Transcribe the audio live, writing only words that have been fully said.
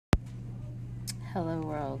Hello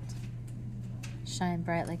world. Shine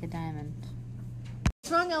bright like a diamond.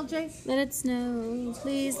 What's wrong, LJ? Let it snow.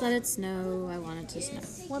 Please let it snow. I want it to snow.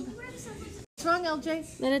 What's wrong,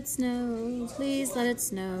 LJ? Let it snow. Please let it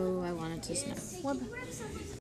snow. I want it to snow. What?